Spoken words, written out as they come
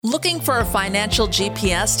Looking for a financial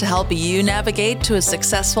GPS to help you navigate to a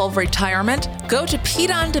successful retirement? Go to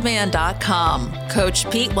PeteOnDemand.com.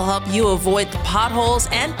 Coach Pete will help you avoid the potholes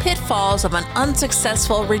and pitfalls of an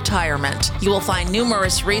unsuccessful retirement. You will find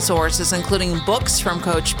numerous resources, including books from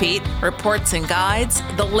Coach Pete, reports and guides,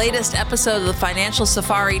 the latest episode of the Financial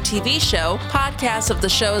Safari TV show, podcasts of the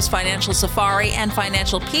shows Financial Safari and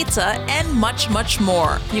Financial Pizza, and much, much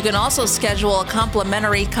more. You can also schedule a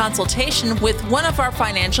complimentary consultation with one of our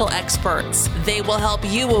financial experts. They will help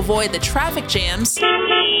you avoid the traffic jams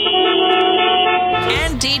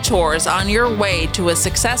and detours on your way to a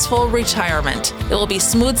successful retirement. It will be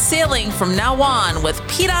smooth sailing from now on with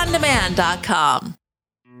PeteOnDemand.com.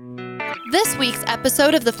 This week's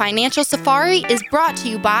episode of the Financial Safari is brought to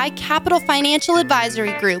you by Capital Financial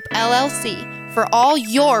Advisory Group, LLC, for all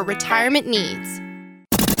your retirement needs.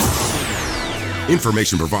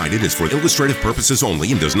 Information provided is for illustrative purposes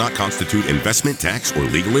only and does not constitute investment, tax, or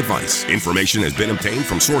legal advice. Information has been obtained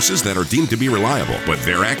from sources that are deemed to be reliable, but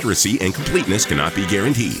their accuracy and completeness cannot be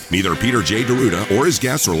guaranteed. Neither Peter J. D'Arruda or his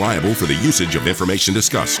guests are liable for the usage of information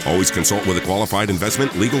discussed. Always consult with a qualified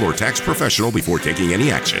investment, legal, or tax professional before taking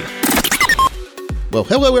any action. Well,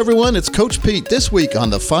 hello everyone, it's Coach Pete. This week on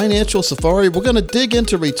the Financial Safari, we're going to dig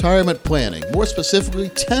into retirement planning. More specifically,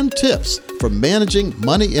 10 tips for managing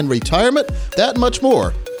money in retirement. That and much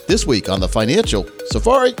more this week on the Financial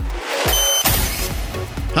Safari.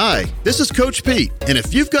 Hi, this is Coach Pete, and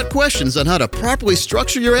if you've got questions on how to properly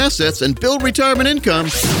structure your assets and build retirement income,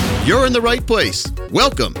 you're in the right place.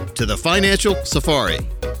 Welcome to the Financial Safari.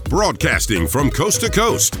 Broadcasting from coast to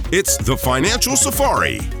coast, it's the Financial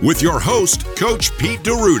Safari with your host, Coach Pete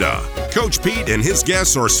D'Arruda. Coach Pete and his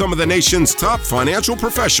guests are some of the nation's top financial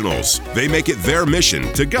professionals. They make it their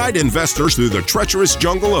mission to guide investors through the treacherous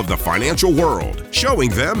jungle of the financial world, showing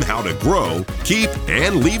them how to grow, keep,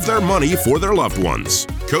 and leave their money for their loved ones.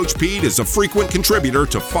 Coach Pete is a frequent contributor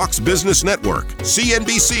to Fox Business Network,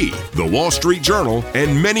 CNBC, The Wall Street Journal,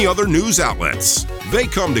 and many other news outlets. They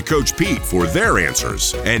come to Coach Pete for their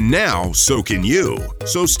answers, and now so can you.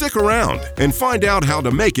 So stick around and find out how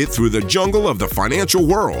to make it through the jungle of the financial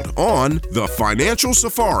world on the Financial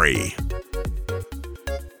Safari.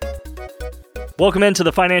 Welcome into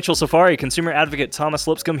the Financial Safari. Consumer advocate Thomas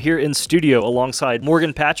Lipscomb here in studio alongside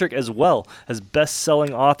Morgan Patrick, as well as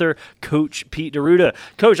best-selling author Coach Pete D'Arruda.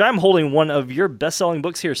 Coach, I'm holding one of your best-selling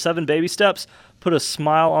books here, 7 Baby Steps. Put a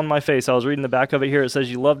smile on my face. I was reading the back of it here. It says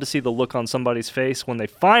you love to see the look on somebody's face when they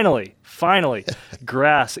finally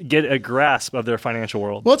get a grasp of their financial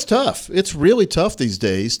world. Well, it's tough. It's really tough these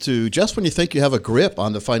days to, just when you think you have a grip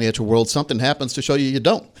on the financial world, something happens to show you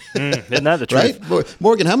don't. Isn't that the truth? Right?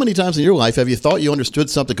 Morgan, how many times in your life have you thought you understood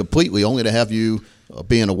something completely only to have you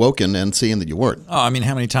being awoken and seeing that you weren't? Oh, I mean,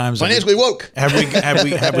 how many times financially woke have we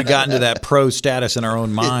gotten to that pro status in our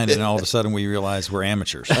own mind, and all of a sudden we realize we're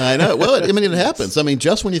amateurs? I know. Well, I mean, it happens. I mean,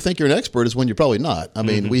 just when you think you're an expert is when you're probably not. I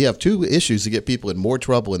mean, we have 2 issues that get people in more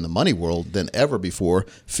trouble in the money world than ever before: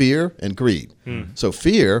 fear and greed. So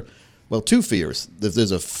fear, well, 2 fears.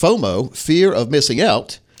 There's a FOMO, fear of missing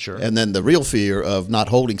out, sure, and then the real fear of not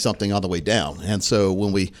holding something on the way down. And so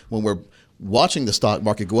when we're watching the stock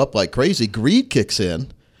market go up like crazy, greed kicks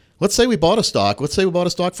in. Let's say we bought a stock for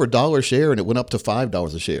 $1 a share and it went up to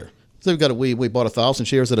 $5 a share. So we bought 1,000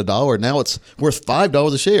 shares at $1, and now it's worth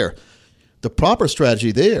 $5 a share. The proper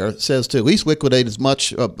strategy there says to at least liquidate as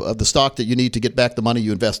much of the stock that you need to get back the money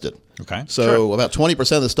you invested. Okay. So about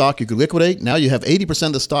 20% of the stock you could liquidate. Now you have 80%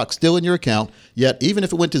 of the stock still in your account, yet even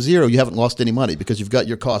if it went to zero, you haven't lost any money because you've got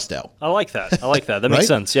your cost out. I like that. That makes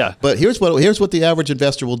sense, yeah. But here's what the average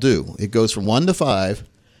investor will do. It goes from 1 to 5.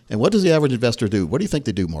 And what does the average investor do? What do you think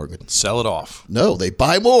they do, Morgan? Sell it off. No, they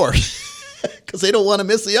buy more. Because they don't want to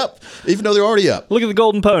miss the up, even though they're already up. Look at the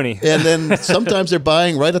golden pony. And then sometimes they're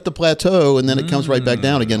buying right at the plateau, and then it comes right back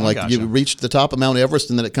down again. Like you reach the top of Mount Everest,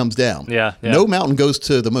 and then it comes down. Yeah. No mountain goes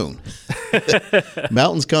to the moon.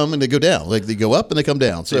 Mountains come and they go down. Like they go up and they come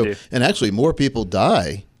down. So, and actually, more people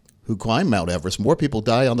die who climb Mount Everest. More people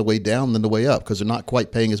die on the way down than the way up because they're not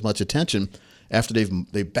quite paying as much attention after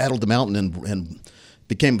they've battled the mountain and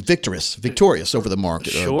became victorious over the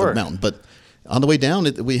the mountain. But on the way down,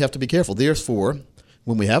 we have to be careful. Therefore,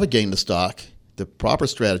 when we have a gain to stock, the proper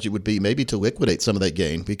strategy would be maybe to liquidate some of that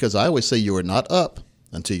gain, because I always say you are not up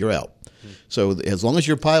until you're out. So as long as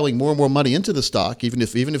you're piling more and more money into the stock, even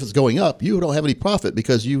if it's going up, you don't have any profit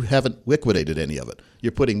because you haven't liquidated any of it.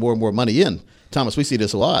 you're putting more and more money in. Thomas, we see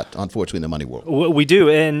this a lot, unfortunately, in the money world. We do,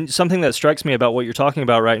 and something that strikes me about what you're talking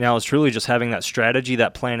about right now is truly just having that strategy,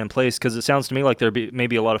 that plan in place, because it sounds to me like there may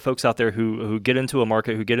be a lot of folks out there who get into a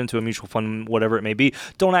market, who get into a mutual fund, whatever it may be,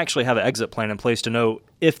 don't actually have an exit plan in place to know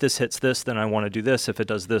if this hits this, then I want to do this. If it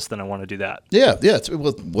does this, then I want to do that. Yeah.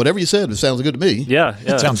 Well, whatever you said, it sounds good to me. Yeah.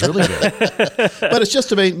 It sounds really good. But it's just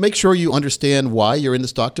to make sure you understand why you're in the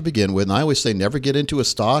stock to begin with. And I always say never get into a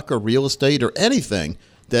stock or real estate or anything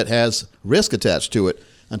that has risk attached to it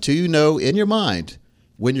until you know in your mind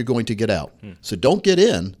when you're going to get out. So don't get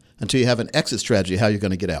in until you have an exit strategy how you're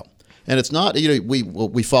going to get out. And it's not,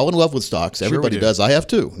 we fall in love with stocks. Everybody does. I have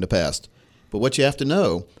too in the past. But what you have to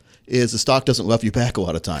know is the stock doesn't love you back a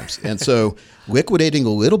lot of times. And so liquidating a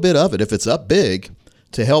little bit of it, if it's up big,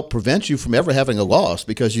 to help prevent you from ever having a loss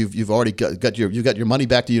because you've already got your money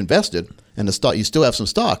back that you invested, and the stock you still have some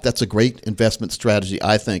stock. That's a great investment strategy,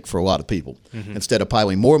 I think, for a lot of people. Instead of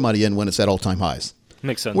piling more money in when it's at all-time highs.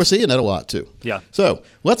 Makes sense. We're seeing that a lot too. Yeah. So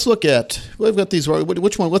let's look at we've got these.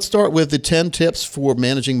 Which one? Let's start with the 10 tips for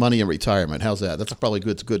managing money in retirement. How's that? That's probably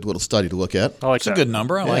a good little study to look at. I like It's that. a good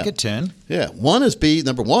number. I like it, 10. Yeah.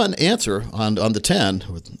 Number one answer on the 10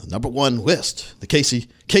 with number one list, the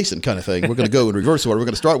Kaysen kind of thing. We're going to go in reverse order. We're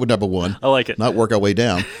going to start with number one. I like it. Not work our way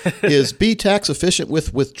down. Is be tax efficient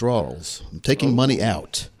with withdrawals, taking money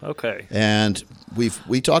out. Okay. And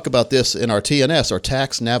we talk about this in our TNS, our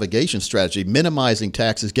tax navigation strategy, minimizing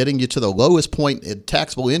taxes, getting you to the lowest point in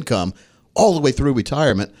taxable income all the way through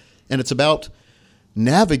retirement. And it's about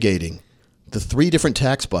navigating the 3 different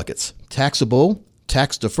tax buckets: taxable,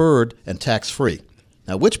 tax deferred, and tax free.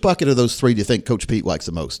 Now, which bucket of those 3 do you think Coach Pete likes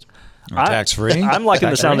the most? Tax-free? I'm liking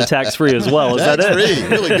the sound of tax-free as well. Is that it? Tax-free,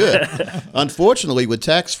 really good. Unfortunately, with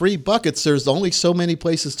tax-free buckets, there's only so many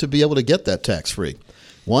places to be able to get that tax-free.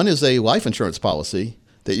 One is a life insurance policy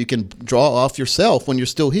that you can draw off yourself when you're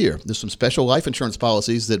still here. There's some special life insurance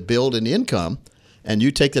policies that build an income, and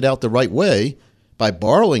you take it out the right way by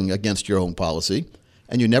borrowing against your own policy,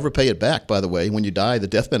 and you never pay it back, by the way. When you die, the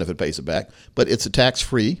death benefit pays it back, but it's a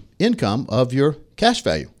tax-free income of your cash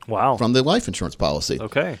value from the life insurance policy.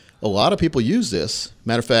 Okay. A lot of people use this.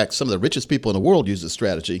 Matter of fact, some of the richest people in the world use this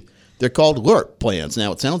strategy. They're called LIRP plans.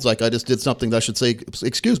 Now, it sounds like I just did something that I should say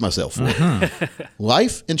excuse myself for.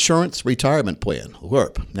 Life Insurance Retirement Plan,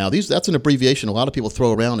 LIRP. Now, that's an abbreviation a lot of people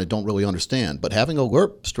throw around and don't really understand. But having a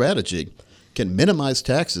LIRP strategy can minimize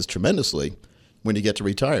taxes tremendously when you get to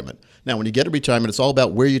retirement. Now, when you get to retirement, it's all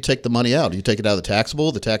about where you take the money out. Do you take it out of the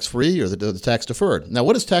taxable, the tax-free, or the tax-deferred? Now,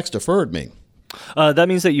 what does tax-deferred mean? That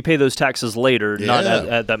means that you pay those taxes later, not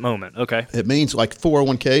at that moment. Okay. It means like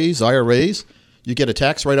 401ks, IRAs, you get a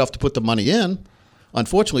tax write-off to put the money in.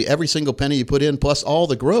 Unfortunately, every single penny you put in plus all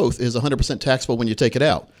the growth is 100% taxable when you take it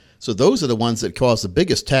out. So those are the ones that cause the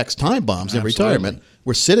biggest tax time bombs in retirement.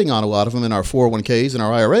 We're sitting on a lot of them in our 401ks and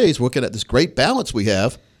our IRAs, looking at this great balance we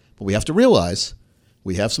have, but we have to realize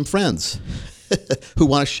we have some friends who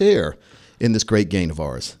want to share in this great gain of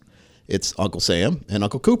ours. It's Uncle Sam and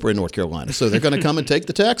Uncle Cooper in North Carolina. So they're going to come and take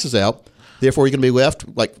the taxes out. Therefore, you're going to be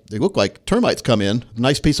left like they look like termites come in.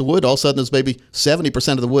 Nice piece of wood. All of a sudden, there's maybe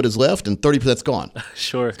 70% of the wood is left and 30%'s gone.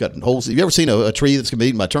 Sure. It's got holes. Have you ever seen a tree that's going to be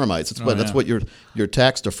eaten by termites? That's what your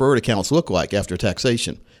tax deferred accounts look like after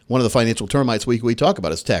taxation. One of the financial termites we talk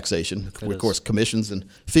about is taxation. Of course, commissions and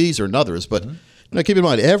fees are others. But now keep in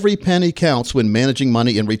mind, every penny counts when managing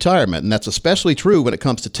money in retirement. And that's especially true when it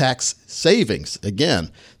comes to tax savings.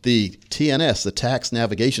 Again, the TNS, the tax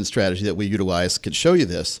navigation strategy that we utilize, can show you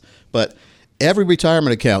this. But every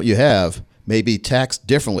retirement account you have may be taxed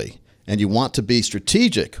differently, and you want to be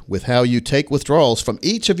strategic with how you take withdrawals from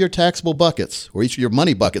each of your taxable buckets, or each of your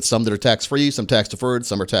money buckets, some that are tax-free, some tax-deferred,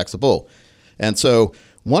 some are taxable. And so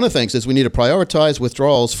one of the things is we need to prioritize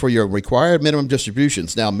withdrawals for your required minimum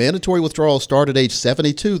distributions. Now, mandatory withdrawals start at age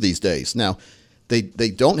 72 these days. Now, they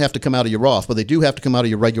don't have to come out of your Roth, but they do have to come out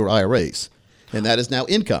of your regular IRAs. And that is now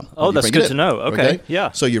income. Oh, that's good to know. Okay.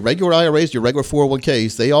 Yeah. So your regular IRAs, your regular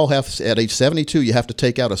 401ks, they all have, at age 72, you have to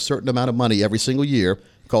take out a certain amount of money every single year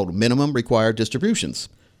called minimum required distributions.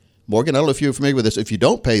 Morgan, I don't know if you're familiar with this. If you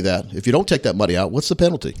don't pay that, if you don't take that money out, what's the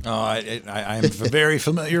penalty? I'm very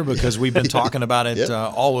familiar because we've been talking about it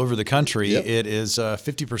all over the country. Yep. It is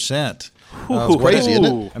 50%. Crazy, isn't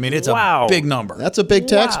it? I mean, it's a big number. That's a big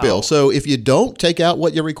tax bill. So if you don't take out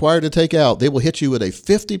what you're required to take out, they will hit you with a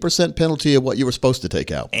 50% penalty of what you were supposed to take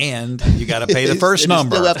out. And you got to pay the first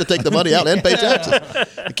number. You still have to take the money out and pay taxes.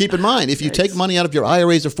 Keep in mind, if you take money out of your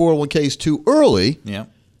IRAs or 401ks too early,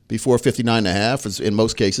 before 59.5, in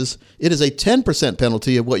most cases, it is a 10%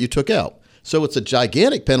 penalty of what you took out. So it's a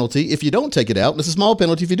gigantic penalty if you don't take it out, and it's a small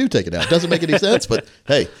penalty if you do take it out. Doesn't make any sense, but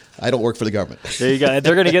hey, I don't work for the government. There you go.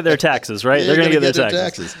 They're going to get their taxes, right? They're going to get their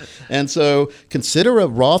taxes. And so consider a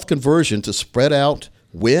Roth conversion to spread out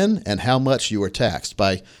when and how much you are taxed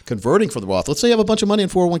by converting from the Roth. Let's say you have a bunch of money in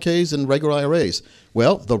 401ks and regular IRAs.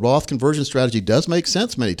 Well, the Roth conversion strategy does make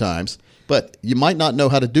sense many times, but you might not know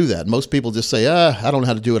how to do that. Most people just say, I don't know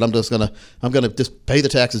how to do it. I'm going to just pay the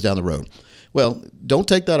taxes down the road. Well, don't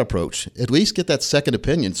take that approach. At least get that second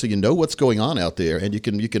opinion so you know what's going on out there, and you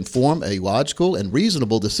can form a logical and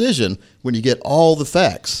reasonable decision when you get all the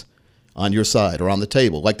facts on your side or on the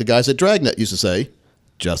table. Like the guys at Dragnet used to say,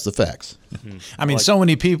 just the facts. I mean, so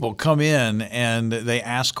many people come in and they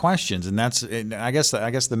ask questions, and that's, I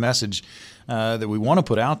guess the message that we want to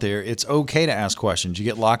put out there. It's okay to ask questions. You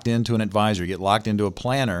get locked into an advisor, you get locked into a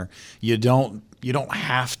planner. You don't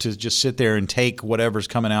have to just sit there and take whatever's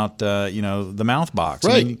coming out, the mouth box.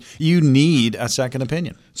 Right. I mean, you need a second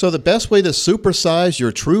opinion. So the best way to supersize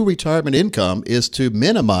your true retirement income is to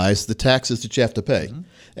minimize the taxes that you have to pay. Mm-hmm.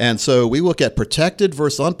 And so we look at protected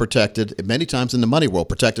versus unprotected many times in the money world,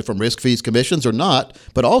 protected from risk, fees, commissions or not,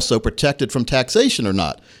 but also protected from taxation or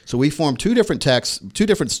not. So we form two different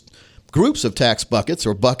groups of tax buckets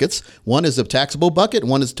or buckets. One is a taxable bucket,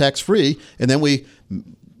 one is tax-free, and then we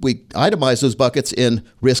itemize those buckets in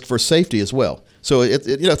risk for safety as well. So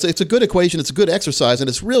it's a good equation, it's a good exercise, and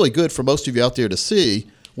it's really good for most of you out there to see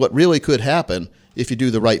what really could happen if you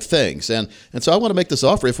do the right things. And so I want to make this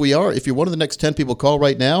offer. If you're one of the next 10 people call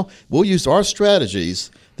right now, we'll use our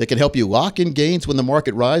strategies that can help you lock in gains when the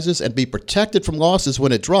market rises and be protected from losses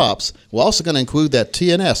when it drops. We're also going to include that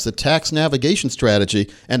TNS, the tax navigation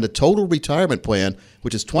strategy, and the total retirement plan,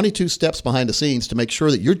 which is 22 steps behind the scenes to make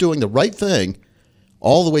sure that you're doing the right thing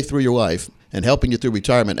all the way through your life and helping you through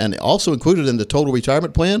retirement. And also included in the total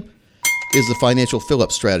retirement plan is the financial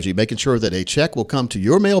fill-up strategy, making sure that a check will come to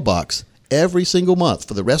your mailbox every single month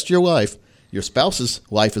for the rest of your life, your spouse's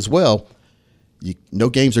life as well. No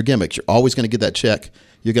games or gimmicks. You're always going to get that check.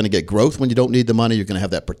 You're going to get growth when you don't need the money. You're going to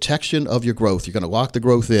have that protection of your growth. You're going to lock the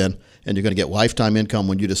growth in, and you're going to get lifetime income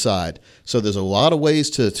when you decide. So there's a lot of ways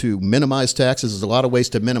to minimize taxes. There's a lot of ways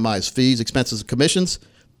to minimize fees, expenses, and commissions.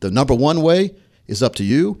 The number one way is up to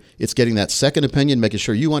you. It's getting that second opinion, making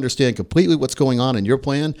sure you understand completely what's going on in your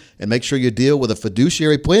plan, and make sure you deal with a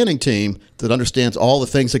fiduciary planning team that understands all the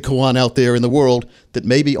things that go on out there in the world that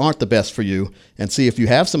maybe aren't the best for you, and see if you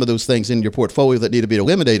have some of those things in your portfolio that need to be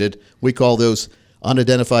eliminated. We call those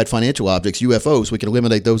unidentified financial objects, UFOs. We can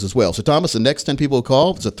eliminate those as well. So Thomas, the next 10 people who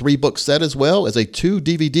call, it's a 3-book set as well as a 2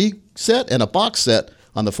 DVD set and a box set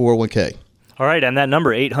on the 401k. All right, and that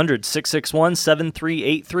number,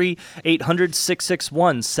 800-661-7383,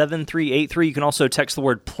 800-661-7383. You can also text the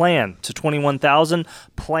word PLAN to 21,000,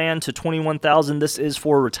 PLAN to 21,000. This is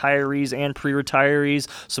for retirees and pre-retirees,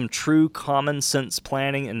 some true common sense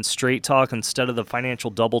planning and straight talk instead of the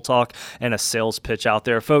financial double talk and a sales pitch out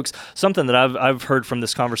there. Folks, something that I've heard from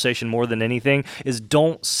this conversation more than anything is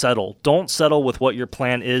don't settle. Don't settle with what your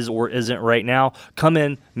plan is or isn't right now. Come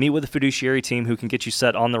in, meet with a fiduciary team who can get you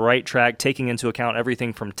set on the right track, taking into account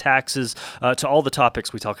everything from taxes to all the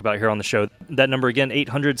topics we talk about here on the show. That number again,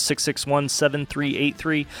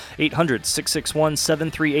 800-661-7383,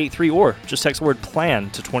 800-661-7383, or just text the word PLAN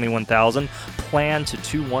to 21,000, PLAN to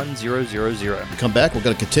 21000. Come back, we're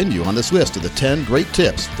going to continue on this list of the 10 great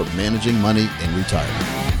tips for managing money in retirement.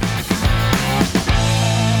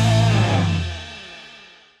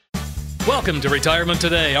 Welcome to Retirement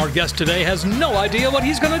Today. Our guest today has no idea what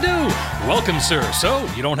he's going to do. Welcome, sir. So,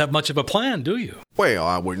 you don't have much of a plan, do you? Well,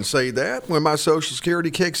 I wouldn't say that. When my Social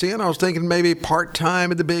Security kicks in, I was thinking maybe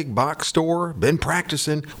part-time at the big box store. Been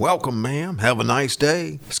practicing. Welcome, ma'am. Have a nice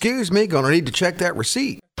day. Excuse me, gonna need to check that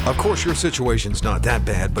receipt. Of course, your situation's not that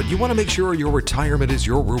bad, but you want to make sure your retirement is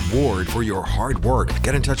your reward for your hard work.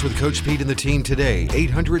 Get in touch with Coach Pete and the team today.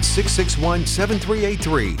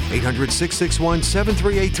 800-661-7383,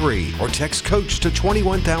 800-661-7383, or text Coach to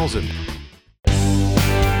 21,000.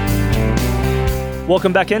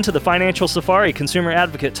 Welcome back into the Financial Safari. Consumer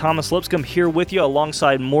advocate Thomas Lipscomb here with you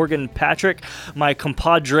alongside Morgan Patrick, my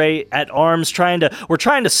compadre at arms. We're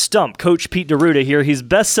trying to stump Coach Pete D'Arruda here. He's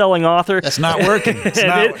best-selling author. That's not working. It's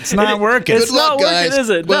not working. It's not working, is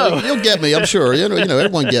it? Well, no. You'll get me, I'm sure. You know,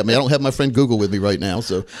 everyone get me. I don't have my friend Google with me right now,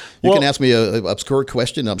 so you can ask me an obscure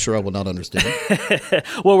question. I'm sure I will not understand.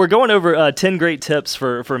 Well, we're going over 10 great tips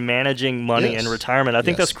for managing money in retirement. I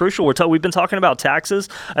think that's crucial. We've been talking about taxes.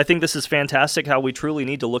 I think this is fantastic how we truly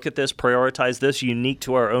need to look at this, prioritize this unique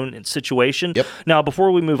to our own situation. Yep. Now,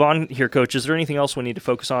 before we move on here, Coach, is there anything else we need to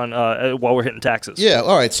focus on while we're hitting taxes? Yeah,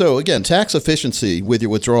 all right. So again, tax efficiency with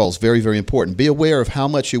your withdrawals, very, very important. Be aware of how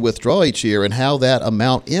much you withdraw each year and how that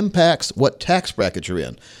amount impacts what tax bracket you're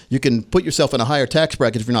in. You can put yourself in a higher tax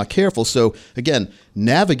bracket if you're not careful. So again,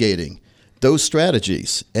 navigating those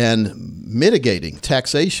strategies and mitigating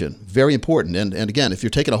taxation, very important. And again, if you're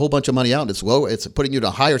taking a whole bunch of money out and it's putting you in a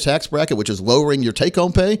higher tax bracket, which is lowering your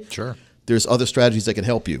take-home pay. Sure. There's other strategies that can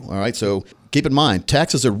help you. All right. So keep in mind,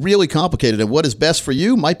 taxes are really complicated, and what is best for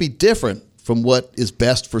you might be different from what is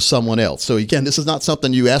best for someone else. So again, this is not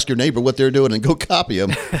something you ask your neighbor what they're doing and go copy them.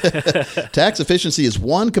 Tax efficiency is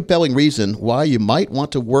one compelling reason why you might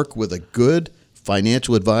want to work with a good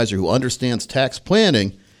financial advisor who understands tax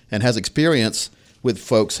planning and has experience with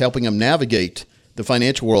folks helping them navigate the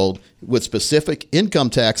financial world with specific income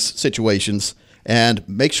tax situations. And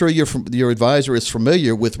make sure your advisor is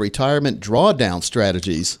familiar with retirement drawdown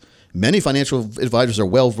strategies. Many financial advisors are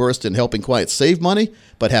well-versed in helping clients save money,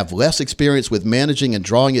 but have less experience with managing and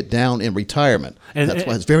drawing it down in retirement. And that's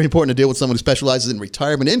why it's very important to deal with someone who specializes in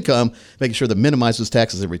retirement income, making sure to minimize those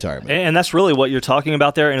taxes in retirement. And that's really what you're talking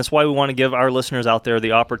about there, and it's why we want to give our listeners out there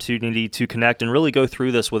the opportunity to connect and really go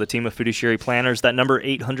through this with a team of fiduciary planners. That number,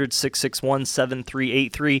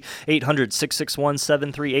 800-661-7383,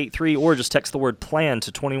 800-661-7383, or just text the word PLAN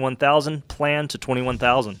to 21,000, PLAN to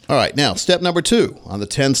 21,000. All right, now, step number 2 on the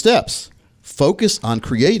 10 steps. Focus on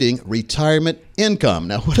creating retirement income.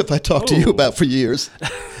 Now, what have I talked to you about for years?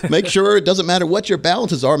 Make sure it doesn't matter what your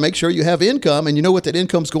balances are. Make sure you have income and you know what that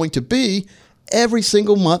income is going to be every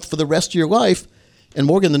single month for the rest of your life. And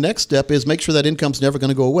Morgan, the next step is make sure that income's never going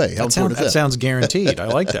to go away. How important is that? That sounds guaranteed. I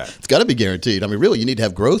like that. It's got to be guaranteed. I mean, really, you need to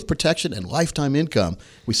have growth, protection, and lifetime income.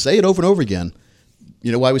 We say it over and over again.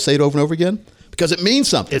 You know why we say it over and over again? Because it means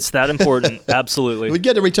something. It's that important. Absolutely. We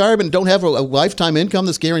get to retirement and don't have a lifetime income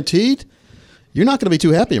that's guaranteed. You're not going to be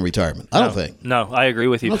too happy in retirement, I don't think. No, I agree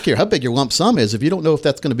with you. I don't care how big your lump sum is. If you don't know if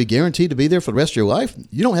that's going to be guaranteed to be there for the rest of your life,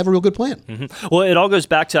 you don't have a real good plan. Mm-hmm. Well, it all goes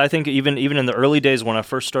back to, I think, even in the early days when I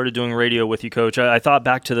first started doing radio with you, Coach, I thought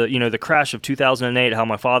back to the crash of 2008, how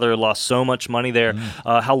my father lost so much money there,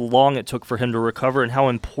 how long it took for him to recover, and how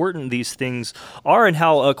important these things are, and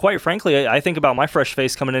how, quite frankly, I think about my fresh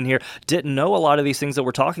face coming in here, didn't know a lot of these things that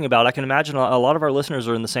we're talking about. I can imagine a lot of our listeners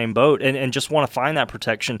are in the same boat and just want to find that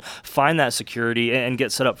protection, find that security, and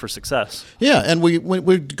get set up for success. Yeah, and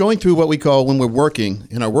we're going through what we call, when we're working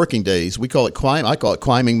in our working days, I call it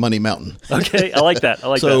climbing Money Mountain. Okay, I like that.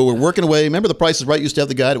 So we're working away. Remember The Price is Right used to have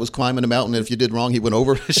the guy that was climbing the mountain, and if you did wrong, he went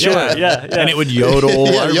over? Sure, yeah. And it would yodel.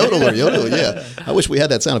 Yodeler, yeah. I wish we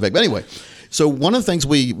had that sound effect. But anyway, so one of the things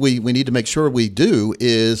we need to make sure we do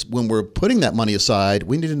is when we're putting that money aside,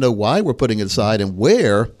 we need to know why we're putting it aside and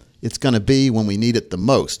where it's going to be when we need it the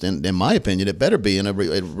most. And in my opinion, it better be in a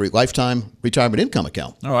lifetime retirement income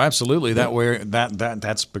account. Oh, absolutely.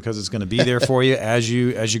 That's because it's going to be there for you as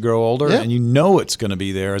you grow older, and you know it's going to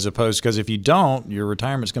be there, as opposed, because if you don't, your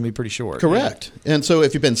retirement's going to be pretty short. Correct. Yeah. And so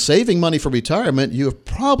if you've been saving money for retirement, you have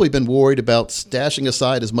probably been worried about stashing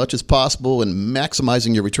aside as much as possible and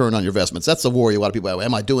maximizing your return on your investments. That's the worry a lot of people have.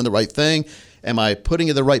 Am I doing the right thing? Am I putting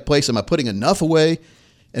it in the right place? Am I putting enough away?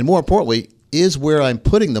 And more importantly, is where I'm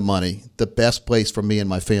putting the money the best place for me and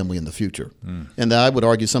my family in the future? And I would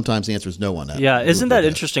argue sometimes the answer is no on that. Yeah, isn't that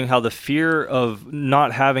interesting how the fear of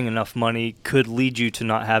not having enough money could lead you to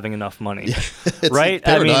not having enough money? Right?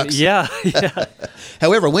 I mean, yeah.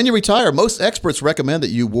 However, when you retire, most experts recommend that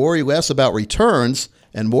you worry less about returns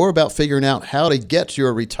and more about figuring out how to get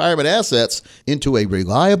your retirement assets into a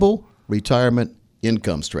reliable retirement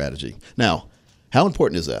income strategy. Now, how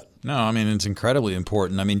important is that? No, I mean, it's incredibly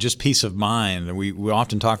important. I mean, just peace of mind. We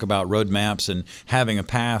often talk about roadmaps and having a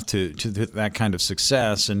path to that kind of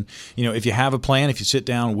success. And, if you have a plan, if you sit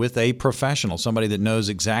down with a professional, somebody that knows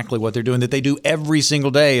exactly what they're doing, that they do every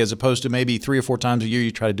single day, as opposed to maybe 3 or 4 times a year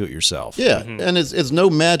you try to do it yourself. Yeah, and it's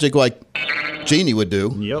no magic like Jeannie would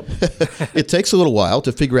do. Yep. It takes a little while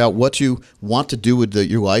to figure out what you want to do with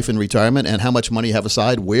your life in retirement and how much money you have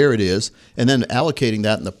aside, where it is, and then allocating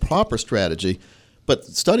that in the proper strategy. But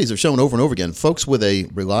studies have shown over and over again, folks with a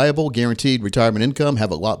reliable, guaranteed retirement income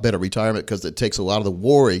have a lot better retirement because it takes a lot of the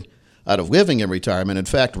worry out of living in retirement. In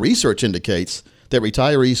fact, research indicates that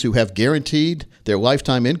retirees who have guaranteed their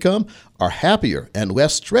lifetime income are happier and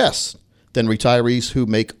less stressed than retirees who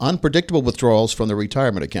make unpredictable withdrawals from their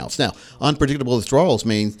retirement accounts. Now, unpredictable withdrawals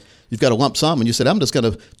mean you've got a lump sum and you said, I'm just going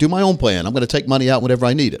to do my own plan. I'm going to take money out whenever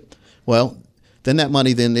I need it. Well, then that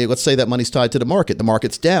money, let's say that money's tied to the market. The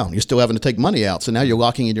market's down. You're still having to take money out. So now you're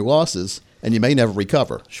locking in your losses and you may never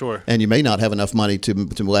recover. Sure. And you may not have enough money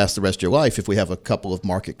to last the rest of your life if we have a couple of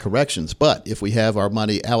market corrections. But if we have our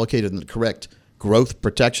money allocated in the correct growth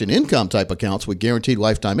protection income type accounts with guaranteed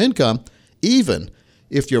lifetime income, even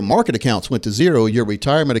if your market accounts went to zero, your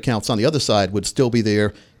retirement accounts on the other side would still be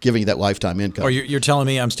there, giving you that lifetime income. Or you're telling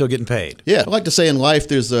me I'm still getting paid? Yeah, I like to say in life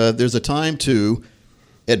there's a time to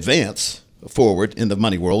advance forward in the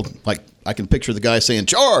money world. Like I can picture the guy saying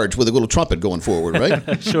 "charge" with a little trumpet going forward,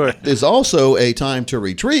 right? Sure. There's also a time to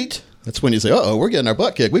retreat. That's when you say, "Uh-oh, we're getting our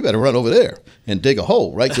butt kicked. We better run over there and dig a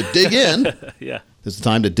hole," right? So dig in. Yeah. It's the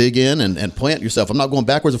time to dig in and plant yourself. I'm not going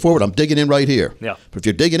backwards or forward. I'm digging in right here. Yeah. But if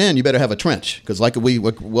you're digging in, you better have a trench. Because like we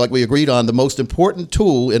agreed on, the most important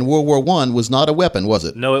tool in World War I was not a weapon, was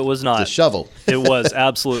it? No, it was not. It's a shovel. It was,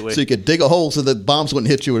 absolutely. So you could dig a hole so that bombs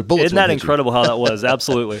wouldn't hit you or bullets Isn't that wouldn't hit incredible how that was?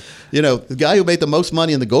 Absolutely. You know, the guy who made the most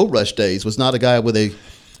money in the gold rush days was not a guy with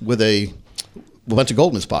a bunch of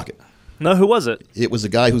gold in his pocket. No, who was it? It was the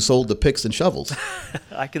guy who sold the picks and shovels.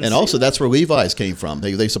 I can And see also, that. that's where Levi's came from.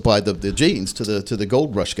 They supplied the jeans to the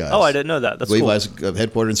gold rush guys. Oh, I didn't know that. That's Levi's cool.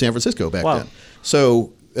 headquartered in San Francisco back Wow. then.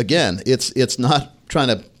 So again, it's not trying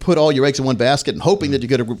to put all your eggs in one basket and hoping that you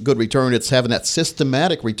get a good return. It's having that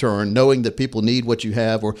systematic return, knowing that people need what you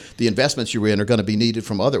have, or the investments you're in are going to be needed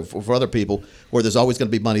for other people, or there's always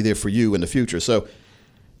going to be money there for you in the future. So.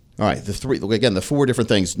 All right, the four different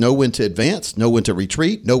things: know when to advance, know when to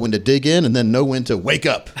retreat, know when to dig in, and then know when to wake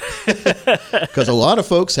up. Because a lot of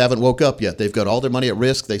folks haven't woke up yet. They've got all their money at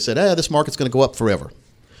risk. They said, this market's going to go up forever.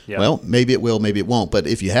 Yeah. Well, maybe it will, maybe it won't. But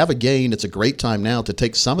if you have a gain, it's a great time now to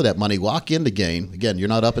take some of that money, lock in the gain. Again, you're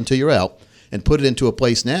not up until you're out, and put it into a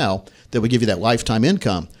place now that will give you that lifetime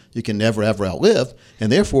income you can never, ever outlive.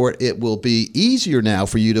 And therefore, it will be easier now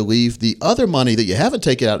for you to leave the other money that you haven't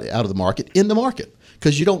taken out of the market in the market.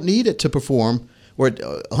 Because you don't need it to perform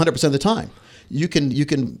 100% of the time. You can,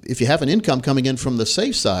 if you have an income coming in from the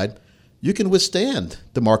safe side, you can withstand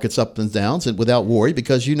the market's ups and downs and without worry,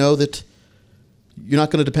 because you know that you're not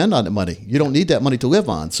going to depend on the money. You don't need that money to live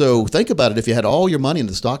on. So think about it. If you had all your money in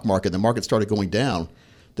the stock market and the market started going down,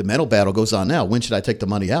 the mental battle goes on now. When should I take the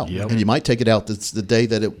money out? Yep. And you might take it out the day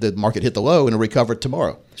that the market hit the low and it'll recover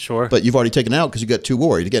tomorrow. Sure. But you've already taken it out because you got too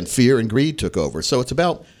worried. Again, fear and greed took over. So it's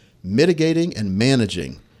about mitigating and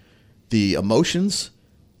managing the emotions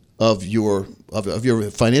of your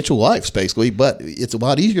financial lives, basically. But it's a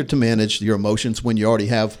lot easier to manage your emotions when you already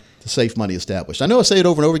have the safe money established. I know I say it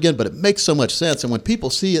over and over again, but it makes so much sense. And when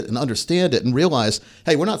people see it and understand it and realize,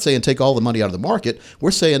 hey, we're not saying take all the money out of the market.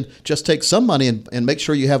 We're saying just take some money and make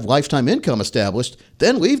sure you have lifetime income established.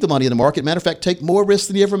 Then leave the money in the market. Matter of fact, take more risks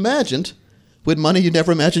than you ever imagined with money you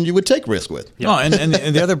never imagined you would take risk with. Yeah. Oh, and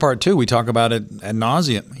the other part, too, we talk about it ad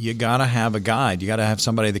nauseum. You got to have a guide. You got to have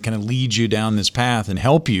somebody that kind of leads you down this path and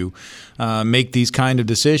help you make these kind of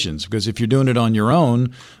decisions. Because if you're doing it on your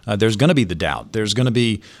own, there's going to be the doubt. There's going to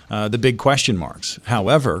be the big question marks.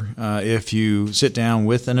 However, if you sit down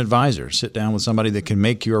with an advisor, sit down with somebody that can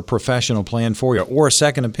make your professional plan for you, or a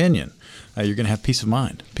second opinion, you're going to have peace of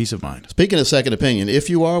mind. Peace of mind. Speaking of second opinion, if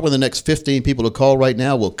you are one of the next 15 people to call right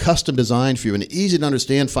now, we'll custom design for you an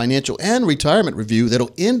easy-to-understand financial and retirement review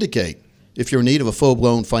that'll indicate if you're in need of a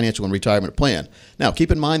full-blown financial and retirement plan. Now, keep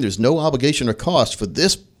in mind there's no obligation or cost for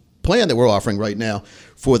this plan that we're offering right now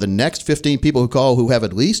for the next 15 people who call who have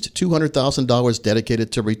at least $200,000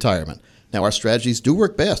 dedicated to retirement. Now, our strategies do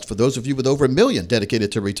work best for those of you with over $1 million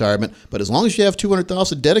dedicated to retirement, but as long as you have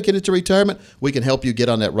 $200,000 dedicated to retirement, we can help you get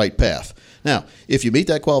on that right path. Now, if you meet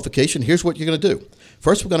that qualification, here's what you're going to do.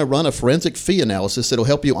 First, we're going to run a forensic fee analysis that will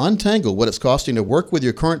help you untangle what it's costing to work with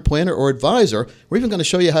your current planner or advisor. We're even going to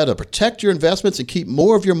show you how to protect your investments and keep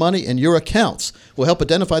more of your money in your accounts. We'll help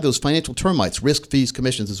identify those financial termites, risk, fees,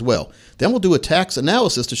 commissions as well. Then we'll do a tax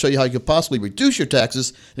analysis to show you how you could possibly reduce your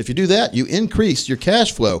taxes. If you do that, you increase your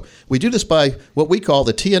cash flow. We do this by what we call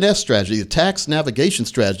the TNS strategy, the tax navigation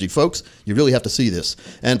strategy. Folks, you really have to see this.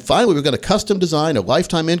 And finally, we're going to custom design a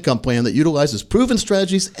lifetime income plan that utilizes proven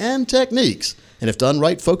strategies and techniques. And if done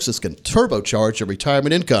right, folks, this can turbocharge your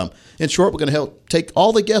retirement income. In short, we're going to help take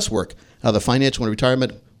all the guesswork out of the financial and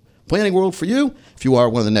retirement planning world for you. If you are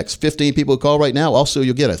one of the next 15 people who call right now, also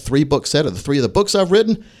you'll get a 3-book set of the 3 of the books I've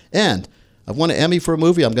written. And I've won an Emmy for a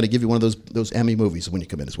movie. I'm going to give you one of those Emmy movies when you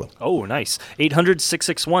come in as well. Oh, nice.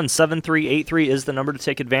 800-661-7383 is the number to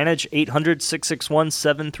take advantage.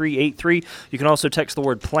 800-661-7383. You can also text the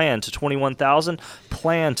word PLAN to 21,000,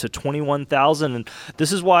 PLAN to 21,000. And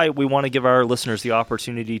this is why we want to give our listeners the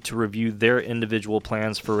opportunity to review their individual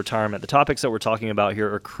plans for retirement. The topics that we're talking about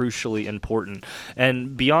here are crucially important.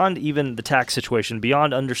 And beyond even the tax situation,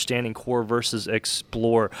 beyond understanding core versus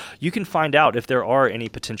explore, you can find out if there are any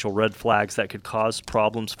potential red flags topics that could cause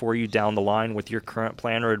problems for you down the line with your current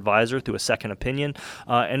plan or advisor through a second opinion.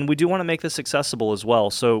 And we do want to make this accessible as well.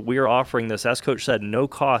 So we are offering this, as Coach said, no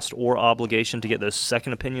cost or obligation to get this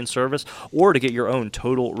second opinion service or to get your own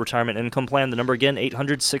total retirement income plan. The number again,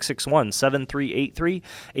 800-661-7383,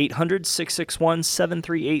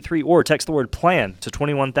 800-661-7383, or text the word PLAN to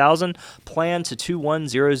 21,000, PLAN to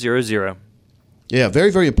 21000. Yeah,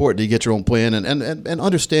 very, very important to get your own plan and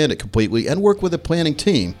understand it completely and work with a planning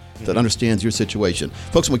team that understands your situation.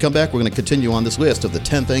 Folks, when we come back, we're going to continue on this list of the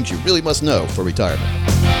 10 things you really must know for retirement.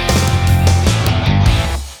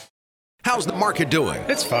 How's the market doing?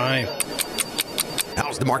 It's fine.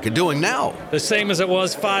 How's the market doing now? The same as it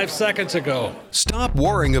was 5 seconds ago. Stop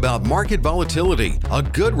worrying about market volatility. A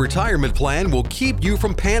good retirement plan will keep you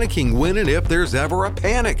from panicking when and if there's ever a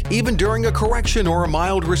panic, even during a correction or a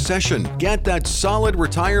mild recession. Get that solid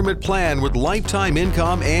retirement plan with lifetime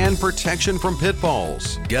income and protection from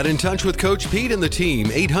pitfalls. Get in touch with Coach Pete and the team,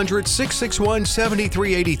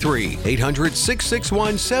 800-661-7383,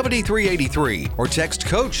 800-661-7383, or text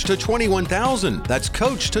COACH to 21,000. That's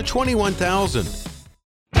COACH to 21,000.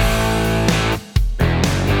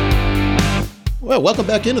 Well, welcome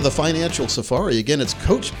back into the Financial Safari. Again, it's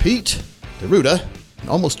Coach Pete DeRuda,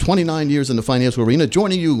 almost 29 years in the financial arena,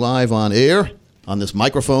 joining you live on air on this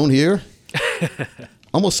microphone here.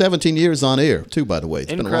 Almost 17 years on air, too, by the way.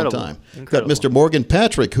 It's Incredible. been a long time. Incredible. Got Mr. Morgan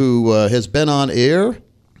Patrick, who has been on air a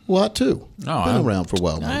lot, too. Oh, been around for a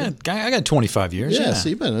while. I got 25 years. Yeah,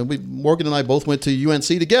 see, Morgan and I both went to UNC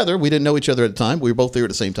together. We didn't know each other at the time. We were both there at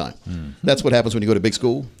the same time. That's what happens when you go to big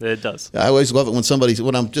school. It does. I always love it when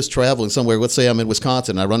I'm just traveling somewhere. Let's say I'm in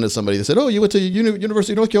Wisconsin, and I run into somebody that said, "Oh, you went to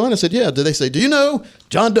University of North Carolina?" I said, "Yeah." Did they say, "Do you know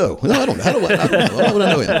John Doe?" No, I don't know. I don't know. Why would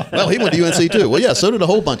I know him? Well, he went to UNC too. Well, yeah, so did a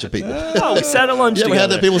whole bunch of people. Oh, we sat at lunch You ever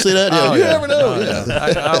together. had that people say that? Yeah, you never know.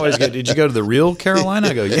 Yeah. I always go, did you go to the real Carolina?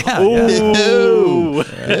 I go, yeah. Ooh.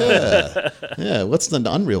 Yeah. What's the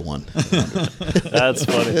unreal one? That's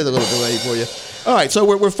funny. There's a little delay for you. All right, so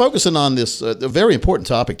we're focusing on this a very important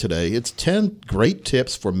topic today. It's 10 great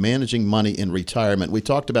tips for managing money in retirement. We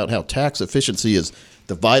talked about how tax efficiency is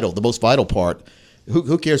the most vital part.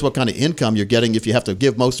 Who cares what kind of income you're getting if you have to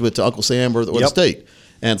give most of it to Uncle Sam or the state?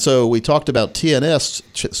 And so we talked about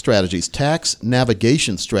TNS strategies, tax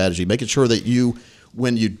navigation strategy, making sure that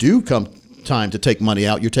when you do come time to take money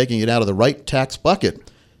out, you're taking it out of the right tax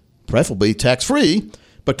bucket, preferably tax-free.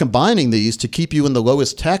 But combining these to keep you in the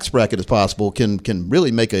lowest tax bracket as possible can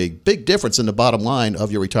really make a big difference in the bottom line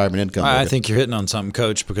of your retirement income. I think you're hitting on something,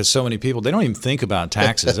 Coach, because so many people, they don't even think about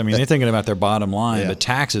taxes. I mean, they're thinking about their bottom line, but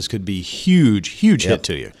taxes could be huge hit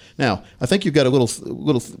to you. Now, I think you've got a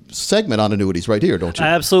little segment on annuities right here, don't you? I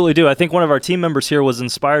absolutely do. I think one of our team members here was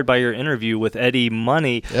inspired by your interview with Eddie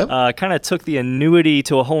Money. Yep. Kind of took the annuity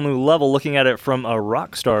to a whole new level, looking at it from a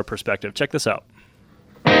rock star perspective. Check this out.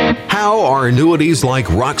 How are annuities like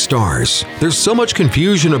rock stars? There's so much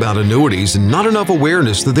confusion about annuities and not enough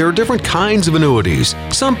awareness that there are different kinds of annuities.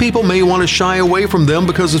 Some people may want to shy away from them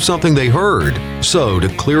because of something they heard. So, to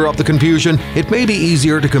clear up the confusion, it may be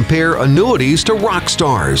easier to compare annuities to rock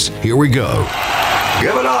stars. Here we go.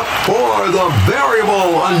 Give it up for the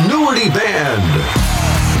Variable Annuity Band.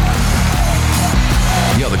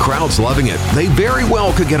 Yeah, the crowd's loving it. They very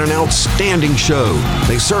well could get an outstanding show.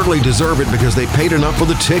 They certainly deserve it because they paid enough for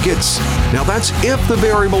the tickets. Now that's if the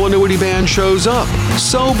Variable Annuity Band shows up,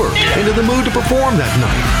 sober, and in the mood to perform that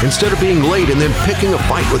night, instead of being late and then picking a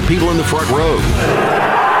fight with people in the front row.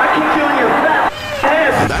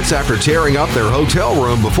 And that's after tearing up their hotel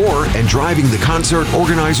room before and driving the concert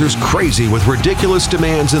organizers crazy with ridiculous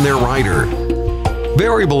demands in their rider.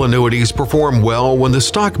 Variable annuities perform well when the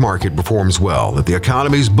stock market performs well. If the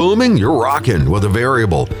economy's booming, you're rocking with a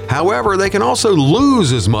variable. However, they can also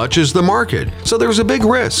lose as much as the market, so there's a big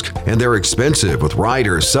risk. And they're expensive with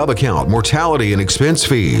riders, sub-account, mortality, and expense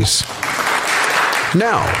fees.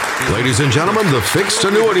 Now, ladies and gentlemen, the Fixed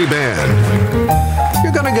Annuity Band.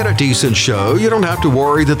 You're going to get a decent show. You don't have to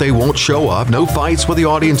worry that they won't show up. No fights with the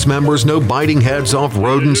audience members, no biting heads off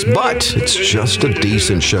rodents, but it's just a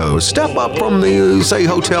decent show. Step up from the, say,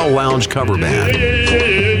 hotel lounge cover band.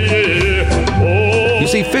 You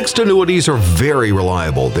see, fixed annuities are very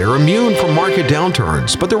reliable. They're immune from market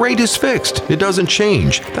downturns, but the rate is fixed. It doesn't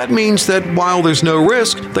change. That means that while there's no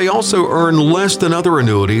risk, they also earn less than other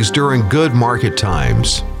annuities during good market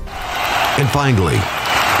times. And finally,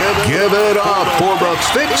 give it up for the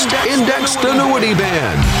Fixed Indexed Annuity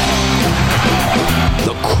Band.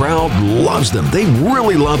 The crowd loves them. They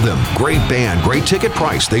really love them. Great band, great ticket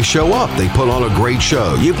price. They show up. They put on a great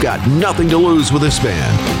show. You've got nothing to lose with this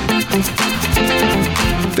band.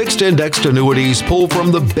 Fixed indexed annuities pull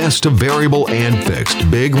from the best of variable and fixed.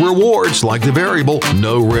 Big rewards like the variable,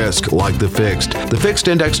 no risk like the fixed. The fixed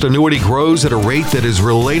indexed annuity grows at a rate that is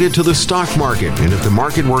related to the stock market, and if the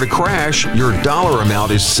market were to crash, your dollar amount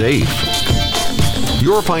is safe.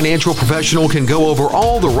 Your financial professional can go over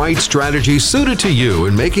all the right strategies suited to you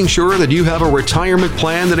in making sure that you have a retirement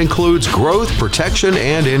plan that includes growth, protection,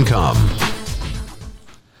 and income.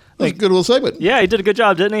 That was a good little segment. Yeah, he did a good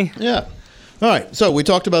job, didn't he? Yeah. All right, so we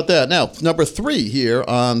talked about that. Now, number 3 here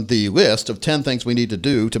on the list of 10 things we need to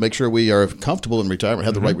do to make sure we are comfortable in retirement,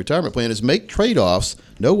 have the right retirement plan, is make trade-offs,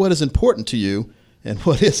 know what is important to you and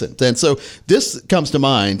what isn't. And so this comes to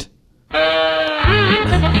mind.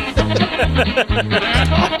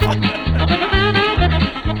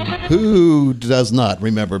 Who does not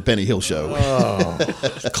remember Benny Hill Show? Oh,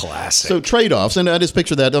 classic. So trade-offs, and I just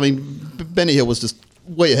picture that. I mean, Benny Hill was just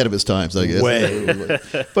way ahead of his times, I guess. Way.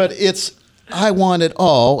 But it's, I want it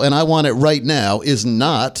all, and I want it right now is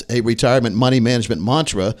not a retirement money management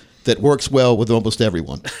mantra that works well with almost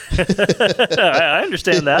everyone. I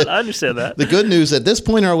understand that. The good news, at this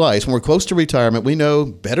point in our lives, when we're close to retirement, we know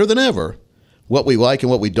better than ever what we like and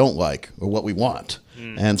what we don't like, or what we want.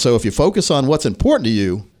 And so if you focus on what's important to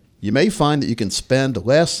you, you may find that you can spend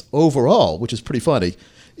less overall, which is pretty funny.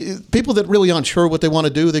 People that really aren't sure what they want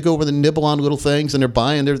to do, they go over and nibble on little things, and they're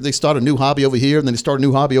buying. They start a new hobby over here, and then they start a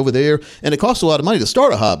new hobby over there, and it costs a lot of money to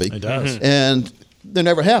start a hobby. It does, and they're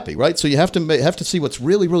never happy, right? So you have to see what's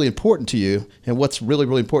really, really important to you, and what's really,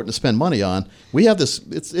 really important to spend money on. We have this.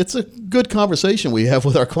 It's a good conversation we have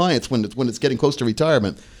with our clients when it's getting close to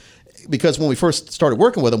retirement. Because when we first started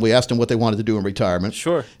working with them, we asked them what they wanted to do in retirement.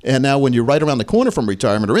 Sure. And now when you're right around the corner from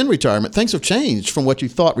retirement or in retirement, things have changed from what you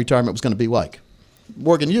thought retirement was going to be like.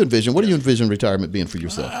 Morgan, what do you envision retirement being for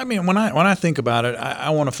yourself? I mean, when I think about it, I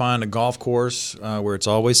want to find a golf course where it's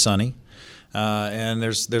always sunny. And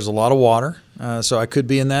there's a lot of water, so I could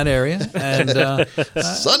be in that area. And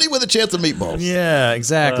sunny with a chance of meatballs. Yeah,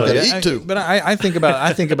 exactly. Eat too. But I think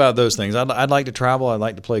about those things. I'd like to travel. I'd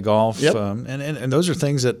like to play golf. Yep. And those are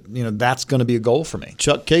things that that's going to be a goal for me.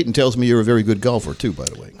 Chuck Caton tells me you're a very good golfer too. By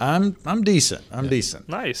the way, I'm decent. I'm decent.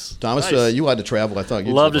 Nice. Thomas, nice. You had to travel. I thought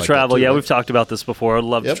you'd love to like travel. Too, yeah, right? we've talked about this before. I'd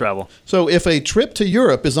love to travel. So if a trip to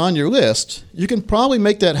Europe is on your list, you can probably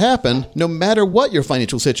make that happen no matter what your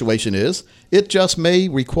financial situation is. It just may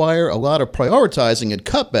require a lot of prioritizing and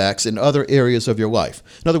cutbacks in other areas of your life.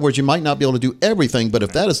 In other words, you might not be able to do everything, but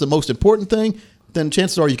if that is the most important thing, then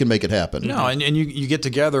chances are you can make it happen. No, and you get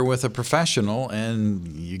together with a professional and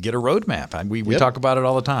you get a roadmap. We talk about it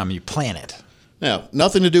all the time. You plan it. Now,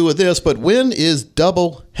 nothing to do with this, but when is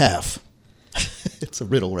double half? It's a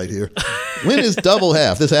riddle right here. When is double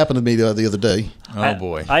half? This happened to me the other day. Oh,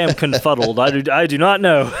 boy. I am confuddled. I do not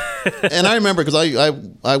know. And I remember because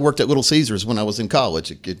I worked at Little Caesars when I was in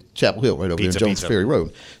college at Chapel Hill, right over there in Jones Ferry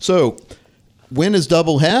Road. So when is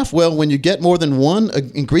double half? Well, when you get more than one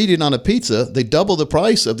ingredient on a pizza, they double the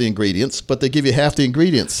price of the ingredients, but they give you half the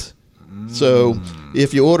ingredients. So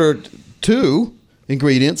if you order 2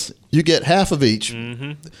 ingredients, you get half of each.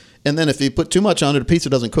 Mm-hmm. And then if you put too much on it, the pizza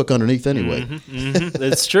doesn't cook underneath anyway.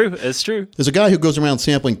 It's true. It's true. There's a guy who goes around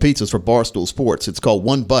sampling pizzas for Barstool Sports. It's called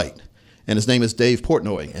One Bite. And his name is Dave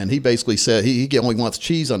Portnoy. And he basically said he only wants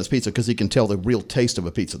cheese on his pizza because he can tell the real taste of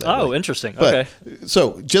a pizza that way. Oh, interesting. But, okay.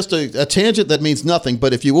 So just a tangent that means nothing.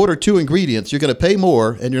 But if you order 2 ingredients, you're going to pay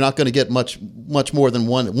more, and you're not going to get much more than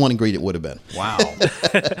one ingredient would have been. Wow.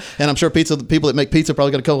 And I'm sure the people that make pizza are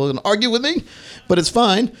probably going to come and argue with me, but it's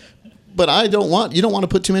fine. But you don't want to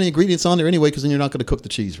put too many ingredients on there anyway, because then you're not going to cook the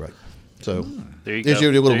cheese right. So there's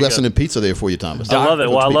your little lesson in pizza there for you, Thomas. I love it.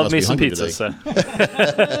 Well, I love me some pizza. So.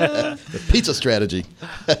 The pizza strategy.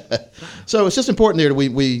 So it's just important there that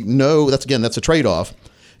we know that's a trade-off.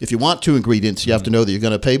 If you want 2 ingredients, you have to know that you're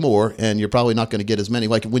going to pay more, and you're probably not going to get as many.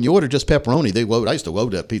 Like when you order just pepperoni, I used to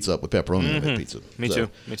load that pizza up with pepperoni on that pizza. Me too.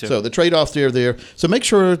 So the trade-offs there. So make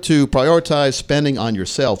sure to prioritize spending on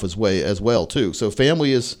yourself as well too. So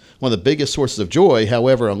family is one of the biggest sources of joy.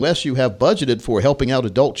 However, unless you have budgeted for helping out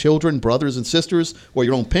adult children, brothers and sisters, or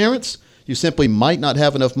your own parents, you simply might not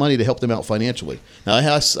have enough money to help them out financially. Now,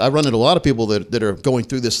 I run into a lot of people that are going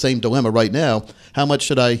through this same dilemma right now. How much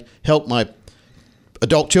should I help my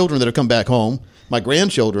adult children that have come back home, my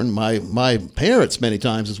grandchildren, my parents many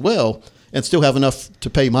times as well, and still have enough to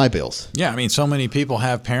pay my bills? Yeah, I mean, so many people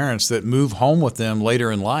have parents that move home with them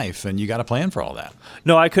later in life, and you got to plan for all that.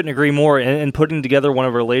 No, I couldn't agree more. And putting together one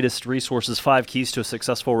of our latest resources, 5 Keys to a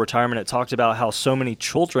Successful Retirement, it talked about how so many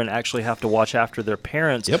children actually have to watch after their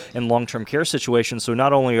parents in long-term care situations. So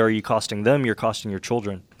not only are you costing them, you're costing your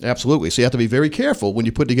children. Absolutely. So you have to be very careful when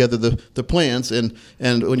you put together the plans, and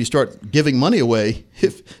when you start giving money away,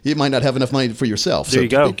 if you might not have enough money for yourself. There you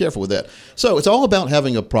go. Be careful with that. So it's all about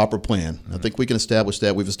having a proper plan. I think we can establish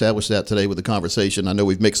that. We've established that today with the conversation. I know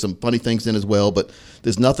we've mixed some funny things in as well, but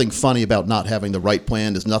there's nothing funny about not having the right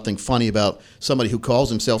plan. There's nothing funny about somebody who calls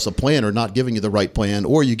themselves a planner not giving you the right plan,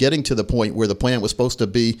 or you getting to the point where the plan was supposed to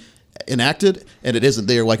be enacted and it isn't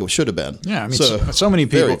there like it should have been. Yeah, I mean, so many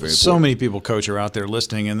people, very, very so many people, Coach, are out there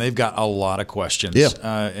listening, and they've got a lot of questions. Yeah.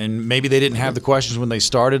 And maybe they didn't have the questions when they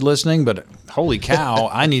started listening, but holy cow,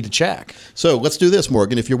 I need to check. So let's do this,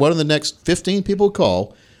 Morgan. If you're one of the next 15 people who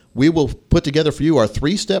call, we will put together for you our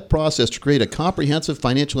 3-step process to create a comprehensive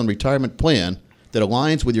financial and retirement plan that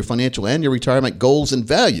aligns with your financial and your retirement goals and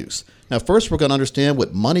values. Now, first, we're going to understand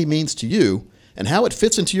what money means to you and how it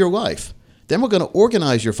fits into your life. Then we're going to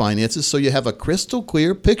organize your finances so you have a crystal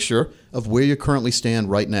clear picture of where you currently stand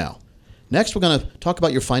right now. Next, we're going to talk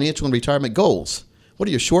about your financial and retirement goals. What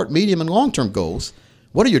are your short, medium, and long-term goals?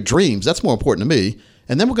 What are your dreams? That's more important to me.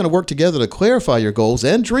 And then we're going to work together to clarify your goals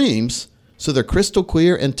and dreams so they're crystal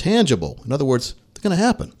clear and tangible. In other words, they're going to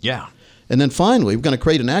happen. Yeah. And then finally, we're going to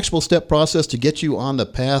create an actionable step process to get you on the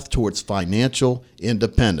path towards financial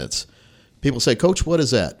independence. People say, Coach, what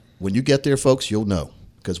is that? When you get there, folks, you'll know.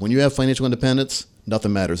 Because when you have financial independence,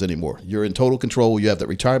 nothing matters anymore. You're in total control. You have that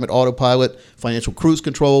retirement autopilot, financial cruise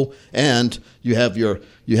control, and you have your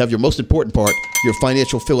most important part, your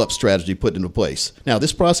financial fill-up strategy put into place. Now,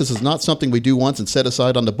 this process is not something we do once and set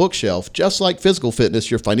aside on the bookshelf. Just like physical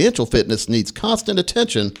fitness, your financial fitness needs constant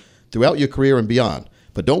attention throughout your career and beyond.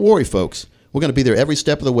 But don't worry, folks. We're going to be there every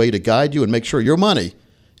step of the way to guide you and make sure your money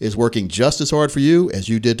is working just as hard for you as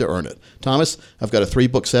you did to earn it. Thomas, I've got a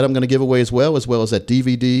 3-book set I'm going to give away as well as that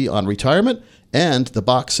DVD on retirement and the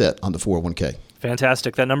box set on the 401k.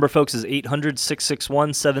 Fantastic. That number, folks, is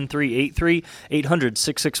 800-661-7383,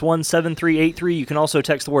 800-661-7383. You can also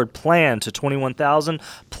text the word PLAN to 21,000,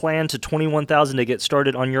 PLAN to 21,000 to get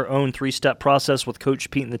started on your own 3-step process with Coach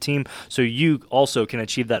Pete and the team so you also can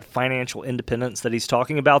achieve that financial independence that he's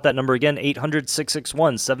talking about. That number again,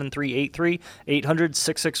 800-661-7383,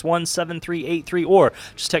 800-661-7383, or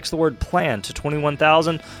just text the word PLAN to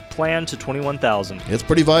 21,000, PLAN to 21,000. It's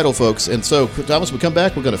pretty vital, folks. And so, Thomas, we come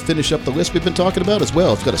back, we're going to finish up the list we've been talking about as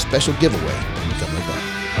well. It's got a special giveaway. We'll come right back.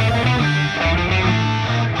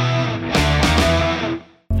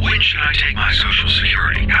 When should I take my Social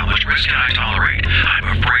Security? How much risk can I tolerate?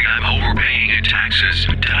 I'm afraid I'm overpaying in taxes.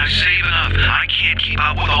 Did I save enough? I can't keep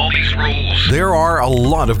up with all these rules. There are a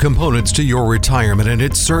lot of components to your retirement, and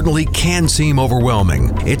it certainly can seem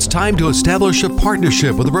overwhelming. It's time to establish a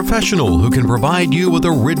partnership with a professional who can provide you with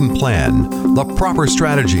a written plan, the proper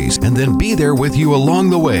strategies, and then be there with you along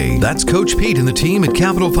the way. That's Coach Pete and the team at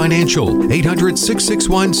Capital Financial.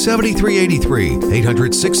 800-661-7383,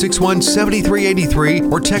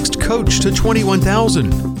 800-661-7383, or text Coach to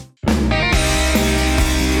 21,000.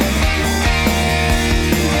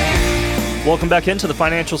 Welcome back into the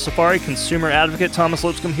Financial Safari. Consumer advocate Thomas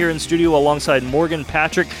Lipscomb here in studio alongside Morgan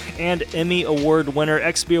Patrick and Emmy Award winner,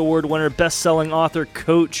 XP Award winner, best-selling author,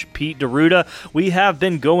 Coach Pete D'Arruda. We have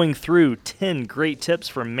been going through 10 great tips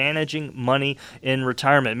for managing money in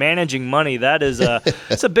retirement. Managing money, that is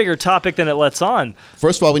it's a bigger topic than it lets on.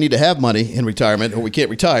 First of all, we need to have money in retirement or we can't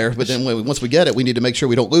retire. But then once we get it, we need to make sure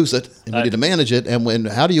we don't lose it. And we need to manage it. And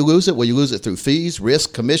how do you lose it? Well, you lose it through fees,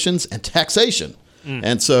 risk, commissions, and taxation.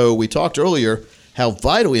 And so we talked earlier how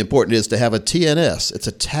vitally important it is to have a TNS. It's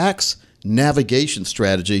a tax navigation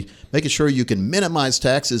strategy, making sure you can minimize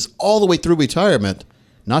taxes all the way through retirement,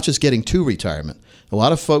 not just getting to retirement. A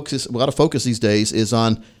lot of focus these days is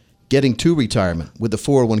on getting to retirement with the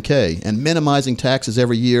 401k and minimizing taxes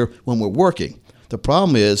every year when we're working. The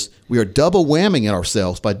problem is we are double whamming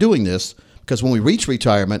ourselves by doing this because when we reach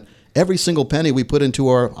retirement, every single penny we put into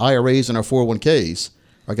our IRAs and our 401ks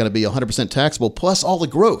are going to be 100% taxable, plus all the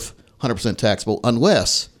growth 100% taxable,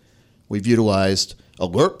 unless we've utilized a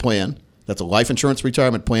LIRP plan, that's a life insurance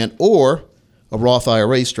retirement plan, or a Roth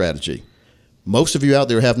IRA strategy. Most of you out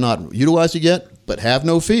there have not utilized it yet, but have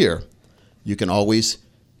no fear. You can always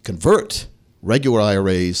convert regular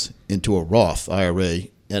IRAs into a Roth IRA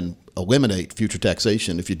and eliminate future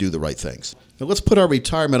taxation if you do the right things. Now let's put our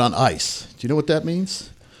retirement on ice. Do you know what that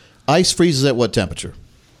means? Ice freezes at what temperature?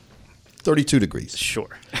 32 degrees.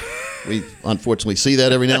 Sure. We unfortunately see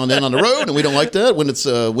that every now and then on the road, and we don't like that. When it's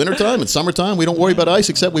wintertime and summertime, we don't worry about ice,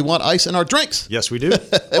 except we want ice in our drinks. Yes, we do.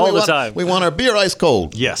 All the time. We want our beer ice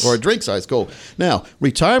cold. Yes. Or our drinks ice cold. Now,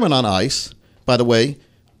 retirement on ice, by the way,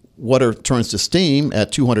 water turns to steam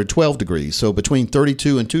at 212 degrees. So between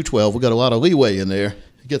 32 and 212, we've got a lot of leeway in there.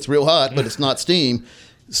 It gets real hot, but it's not steam.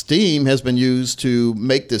 steam has been used to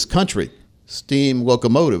make this country. Steam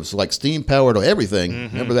locomotives, like steam powered everything.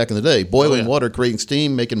 Remember back in the day, boiling water, creating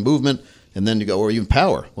steam, making movement, and then you go, or even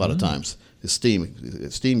power a lot of times. Steam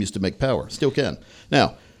used to make power, still can.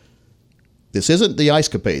 Now, this isn't the ice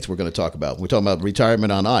capades we're going to talk about. We're talking about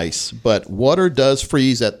retirement on ice, but water does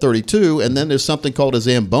freeze at 32, and then there's something called a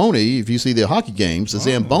Zamboni. If you see the hockey games, the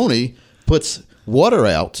Zamboni puts water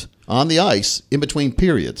out on the ice in between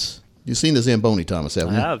periods. You've seen the Zamboni, Thomas,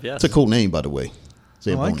 haven't you? I have, yes. It's a cool name, by the way.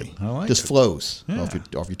 Zamboni. I like Just it. flows off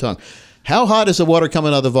your tongue. How hot is the water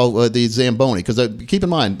coming out of the Zamboni? Because keep in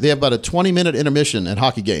mind, they have about a 20-minute intermission at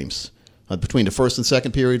hockey games between the first and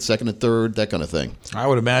second period, second and third, that kind of thing. I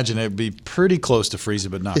would imagine it'd be pretty close to freezing,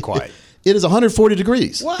 but not quite. It is 140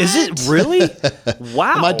 degrees. What? Is it really?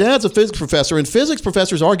 Wow. My dad's a physics professor, and physics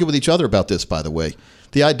professors argue with each other about this, by the way.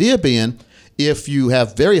 The idea being, if you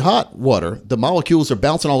have very hot water, the molecules are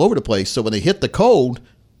bouncing all over the place, so when they hit the cold,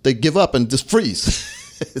 they give up and just freeze.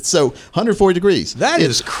 So 140 degrees. That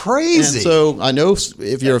is crazy. And so I know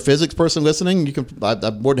if you're a physics person listening,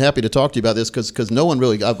 I'm more than happy to talk to you about this because no one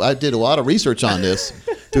really. I did a lot of research on this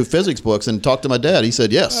through physics books and talked to my dad. He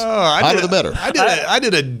said yes. Hotter the better. I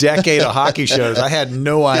did a decade of hockey shows. I had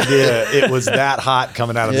no idea it was that hot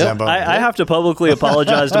coming out of Zamboni. I have to publicly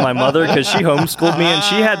apologize to my mother because she homeschooled me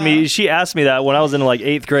and she asked me that when I was in like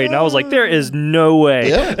 8th grade, and I was like, there is no way.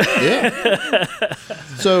 Yeah.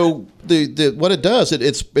 So what it does,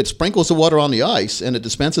 it sprinkles the water on the ice and it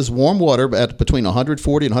dispenses warm water at between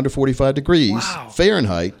 140 and 145 degrees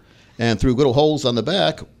Fahrenheit, and through little holes on the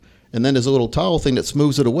back. And then there's a little towel thing that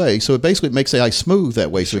smooths it away. So it basically makes the ice smooth that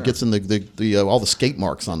way. So it gets in the all the skate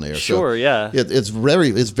marks on there. Sure, so yeah. It's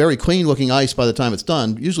very clean looking ice by the time it's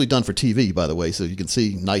done. Usually done for TV, by the way, so you can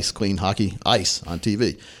see nice, clean hockey ice on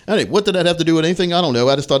TV. Anyway, what did that have to do with anything? I don't know.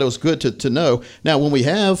 I just thought it was good to know. Now, when we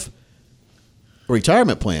have a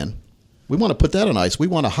retirement plan, we want to put that on ice. We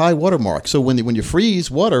want a high water mark. So when you freeze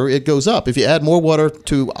water, it goes up. If you add more water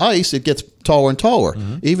to ice, it gets taller and taller.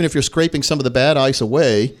 Even if you're scraping some of the bad ice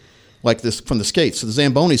away, like this from the skates. So the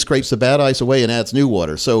Zamboni scrapes the bad ice away and adds new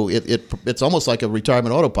water. So it's almost like a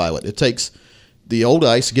retirement autopilot. It takes the old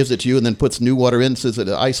ice, gives it to you, and then puts new water in so that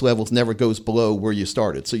the ice levels never goes below where you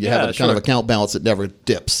started. So you have a kind of account balance that never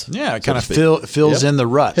dips. Yeah, it kind of fills in the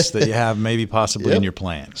ruts that you have maybe possibly in your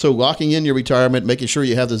plan. So locking in your retirement, making sure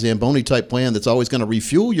you have the Zamboni-type plan that's always going to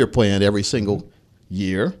refuel your plan every single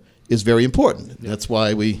year is very important. That's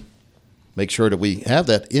why we make sure that we have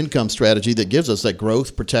that income strategy that gives us that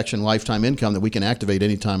growth, protection, lifetime income that we can activate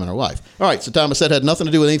any time in our life. All right, so Thomas, that had nothing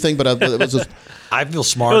to do with anything, but it was just, I feel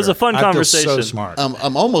smarter. It was a fun conversation. I feel so smart.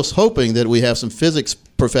 I'm almost hoping that we have some physics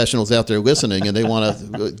professionals out there listening and they want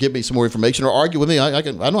to give me some more information or argue with me. I'm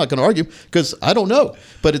not going to argue because I don't know.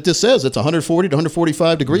 But it just says it's 140 to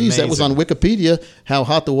 145 degrees. Amazing. That was on Wikipedia, how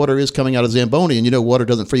hot the water is coming out of Zamboni. And water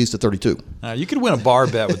doesn't freeze to 32. You could win a bar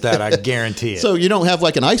bet with that, I guarantee it. So you don't have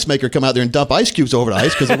like an ice maker come out there and dump ice cubes over the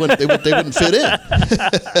ice because they wouldn't fit in.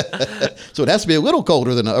 So it has to be a little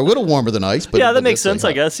warmer than ice. But yeah, that makes sense,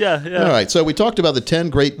 I guess. Yeah. All right. So we talked about the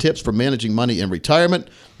 10 great tips for managing money in retirement.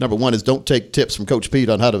 Number one is don't take tips from Coach Pete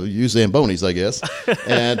on how to use Zambonis, I guess.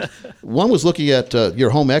 And one was looking at your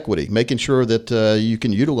home equity, making sure that you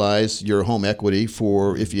can utilize your home equity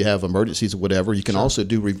for if you have emergencies or whatever. You can also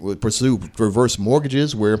pursue reverse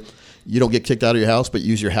mortgages where you don't get kicked out of your house, but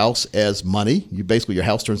use your house as money. Your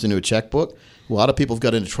house turns into a checkbook. A lot of people have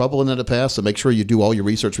got into trouble in the past, so make sure you do all your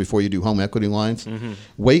research before you do home equity lines.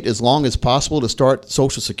 Wait as long as possible to start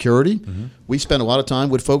Social Security. We spend a lot of time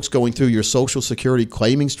with folks going through your Social Security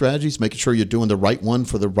claiming strategies, making sure you're doing the right one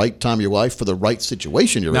for the right time of your life, for the right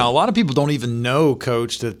situation you're in. Now, a lot of people don't even know,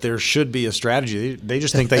 Coach, that there should be a strategy. They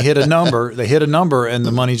just think they hit a number, and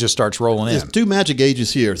the money just starts rolling in. There's two magic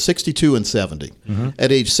ages here, 62 and 70.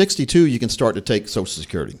 At age 62, you can start to take Social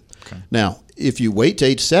Security. Okay. Now, if you wait to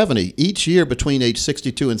age 70, each year between age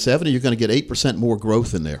 62 and 70, you're going to get 8% more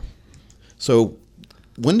growth in there. So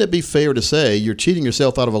wouldn't it be fair to say you're cheating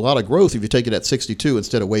yourself out of a lot of growth if you take it at 62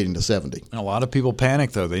 instead of waiting to 70? A lot of people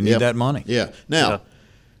panic, though. They need that money. Yeah. Now,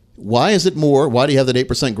 why is it more? Why do you have that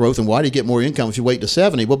 8% growth, and why do you get more income if you wait to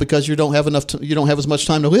 70? Well, because you don't have you don't have as much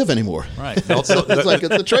time to live anymore. Right. It's like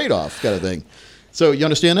it's a trade-off kind of thing. So you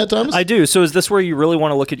understand that, Thomas? I do. So is this where you really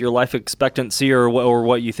want to look at your life expectancy or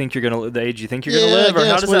what you think the age you think you're going to live?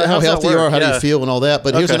 Or how healthy you are, how do you feel, and all that.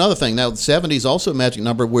 But here's another thing. Now, 70 is also a magic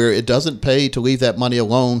number where it doesn't pay to leave that money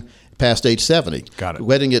alone past age 70. Got it.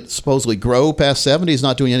 Letting it supposedly grow past 70 is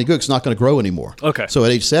not doing any good. It's not going to grow anymore. Okay. So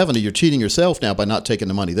at age 70, you're cheating yourself now by not taking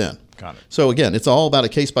the money then. Got it. So again, it's all about a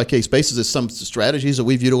case-by-case basis. There's some strategies that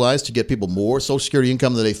we've utilized to get people more Social Security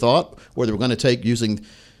income than they thought, or they were going to take using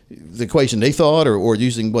the equation they thought or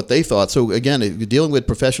using what they thought. So again, you're dealing with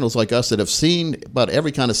professionals like us that have seen about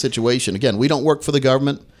every kind of situation. Again, we don't work for the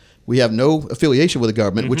government. We have no affiliation with the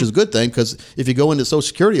government, which is a good thing, because if you go into the Social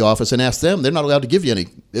Security office and ask them, they're not allowed to give you any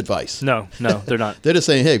advice. No, they're not. They're just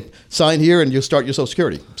saying, hey, sign here and you'll start your Social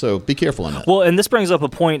Security. So be careful on that. Well, and this brings up a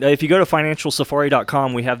point. If you go to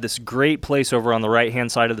financialsafari.com, we have this great place over on the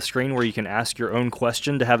right-hand side of the screen where you can ask your own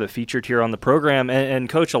question to have it featured here on the program. And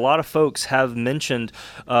Coach, a lot of folks have mentioned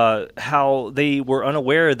how they were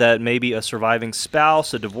unaware that maybe a surviving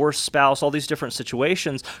spouse, a divorced spouse, all these different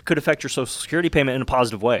situations could affect your Social Security payment in a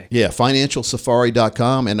positive way. Yeah,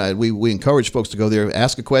 financialsafari.com, and we encourage folks to go there,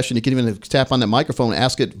 ask a question. You can even tap on that microphone,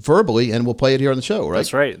 ask it verbally, and we'll play it here on the show, right?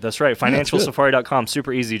 That's right. Financialsafari.com,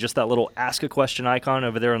 super easy. Just that little ask a question icon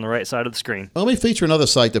over there on the right side of the screen. Well, let me feature another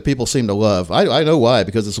site that people seem to love. I know why,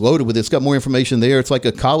 because it's loaded with it. It's got more information there. It's like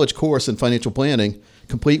a college course in financial planning,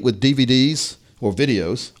 complete with DVDs or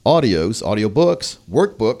videos, audios, audiobooks,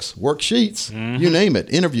 workbooks, worksheets, you name it,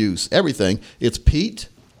 interviews, everything. It's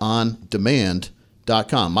PeteOnDemand.com.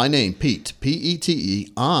 My name, Pete,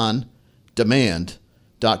 P-E-T-E,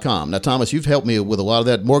 ondemand.com. Now, Thomas, you've helped me with a lot of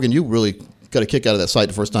that. Morgan, you really got a kick out of that site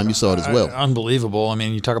the first time you saw it as well. Unbelievable. I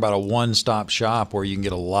mean, you talk about a one-stop shop where you can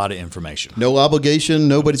get a lot of information. No obligation.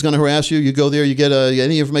 Nobody's going to harass you. You go there, you get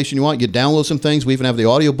any information you want. You download some things. We even have the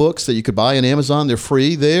audiobooks that you could buy on Amazon. They're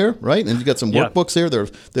free there, right? And you got some workbooks there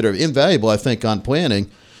that are invaluable, I think, on planning.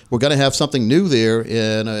 We're going to have something new there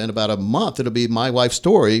in about a month. It'll be My Life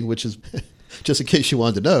Story, which is... just in case you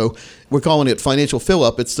wanted to know, we're calling it Financial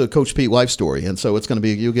Fill-Up. It's the Coach Pete life story. And so it's going to be,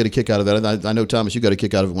 you'll get a kick out of that. I know, Thomas, you got a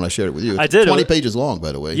kick out of it when I shared it with you. I did. 20 pages long,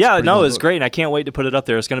 by the way. Yeah, no, it's great, and I can't wait to put it up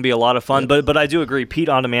there. It's going to be a lot of fun. Yeah. But I do agree, Pete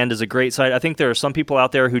On Demand is a great site. I think there are some people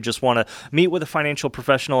out there who just want to meet with a financial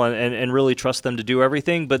professional and really trust them to do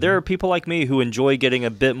everything. But there are people like me who enjoy getting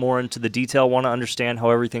a bit more into the detail, want to understand how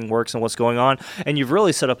everything works and what's going on. And you've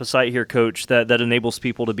really set up a site here, Coach, that enables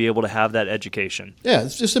people to be able to have that education. Yeah,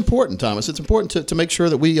 it's just important, Thomas. It's important to make sure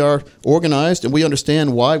that we are organized and we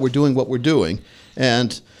understand why we're doing what we're doing.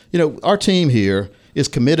 And, our team here is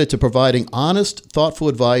committed to providing honest, thoughtful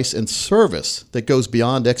advice and service that goes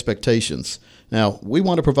beyond expectations. Now, we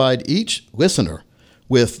want to provide each listener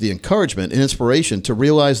with the encouragement and inspiration to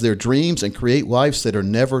realize their dreams and create lives that are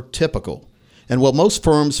never typical. And while most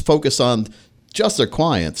firms focus on just their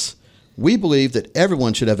clients, we believe that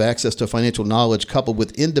everyone should have access to financial knowledge coupled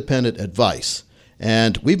with independent advice.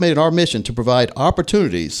 And we've made it our mission to provide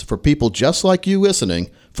opportunities for people just like you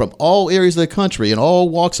listening from all areas of the country and all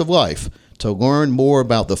walks of life to learn more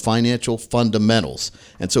about the financial fundamentals.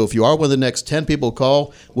 And so if you are one of the next 10 people who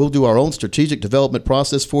call, we'll do our own strategic development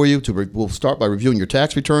process for you. We'll start by reviewing your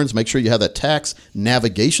tax returns, make sure you have that tax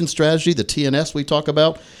navigation strategy, the TNS we talk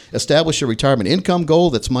about, establish your retirement income goal,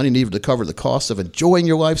 that's money needed to cover the costs of enjoying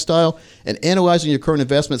your lifestyle, and analyzing your current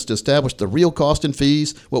investments to establish the real cost and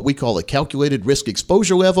fees, what we call a calculated risk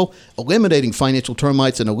exposure level, eliminating financial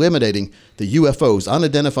termites and eliminating the UFOs,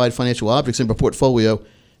 unidentified financial objects in your portfolio,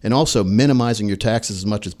 and also minimizing your taxes as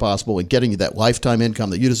much as possible and getting you that lifetime income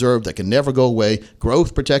that you deserve that can never go away,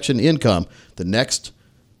 growth, protection, income. The next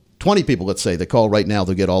 20 people, let's say, that call right now,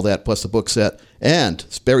 they'll get all that plus the book set and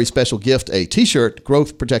very special gift, a T-shirt,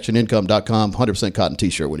 growthprotectionincome.com, 100% cotton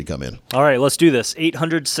T-shirt when you come in. All right, let's do this.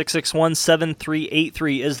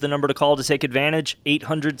 800-661-7383 is the number to call to take advantage.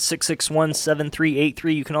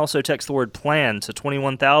 800-661-7383. You can also text the word PLAN to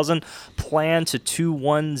 21,000, PLAN to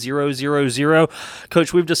 21000.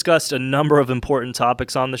 Coach, we've discussed a number of important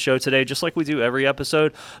topics on the show today, just like we do every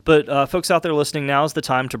episode. But folks out there listening, now is the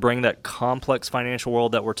time to bring that complex financial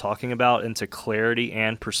world that we're talking about into clarity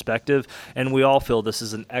and perspective. And we all feel this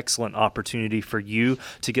is an excellent opportunity for you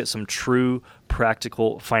to get some true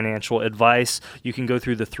practical financial advice. You can go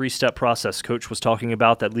through the 3-step process Coach was talking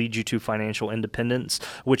about that leads you to financial independence,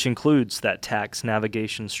 which includes that tax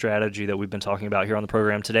navigation strategy that we've been talking about here on the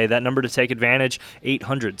program today. That number to take advantage,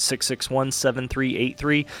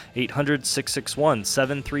 800-661-7383,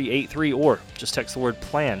 800-661-7383, or just text the word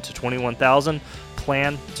PLAN to 21,000.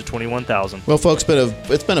 PLAN to 21,000. Well, folks,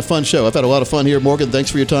 it's been a fun show. I've had a lot of fun here. Morgan,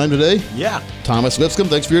 thanks for your time today. Yeah. Thomas Lipscomb,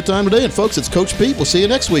 thanks for your time today. And folks, it's Coach Pete. We'll see you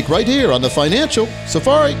next week right here on the Financial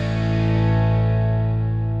Safari.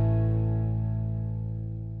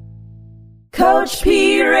 Coach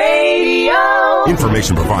P Radio.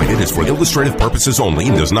 Information provided is for illustrative purposes only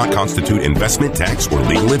and does not constitute investment, tax, or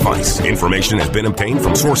legal advice. Information has been obtained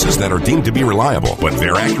from sources that are deemed to be reliable, but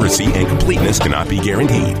their accuracy and completeness cannot be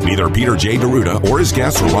guaranteed. Neither Peter J. D'Arruda or his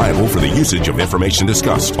guests are liable for the usage of information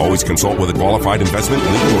discussed. Always consult with a qualified investment,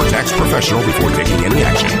 legal, or tax professional before taking any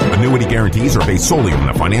action. Annuity guarantees are based solely on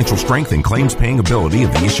the financial strength and claims-paying ability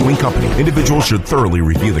of the issuing company. Individuals should thoroughly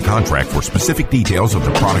review the contract for specific details of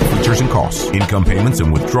the product features and costs. Income payments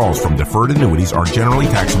and withdrawals from deferred annuities are generally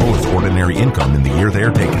taxable as ordinary income in the year they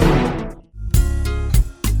are taken.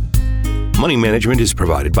 Money management is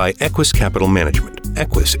provided by Equus Capital Management.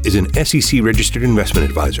 Equus is an SEC-registered investment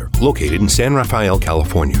advisor located in San Rafael,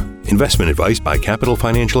 California. Investment advice by Capital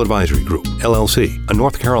Financial Advisory Group, LLC, a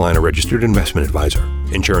North Carolina-registered investment advisor.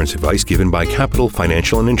 Insurance advice given by Capital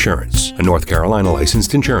Financial and Insurance, a North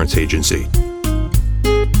Carolina-licensed insurance agency.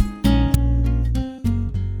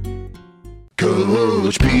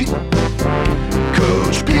 Coach Pete.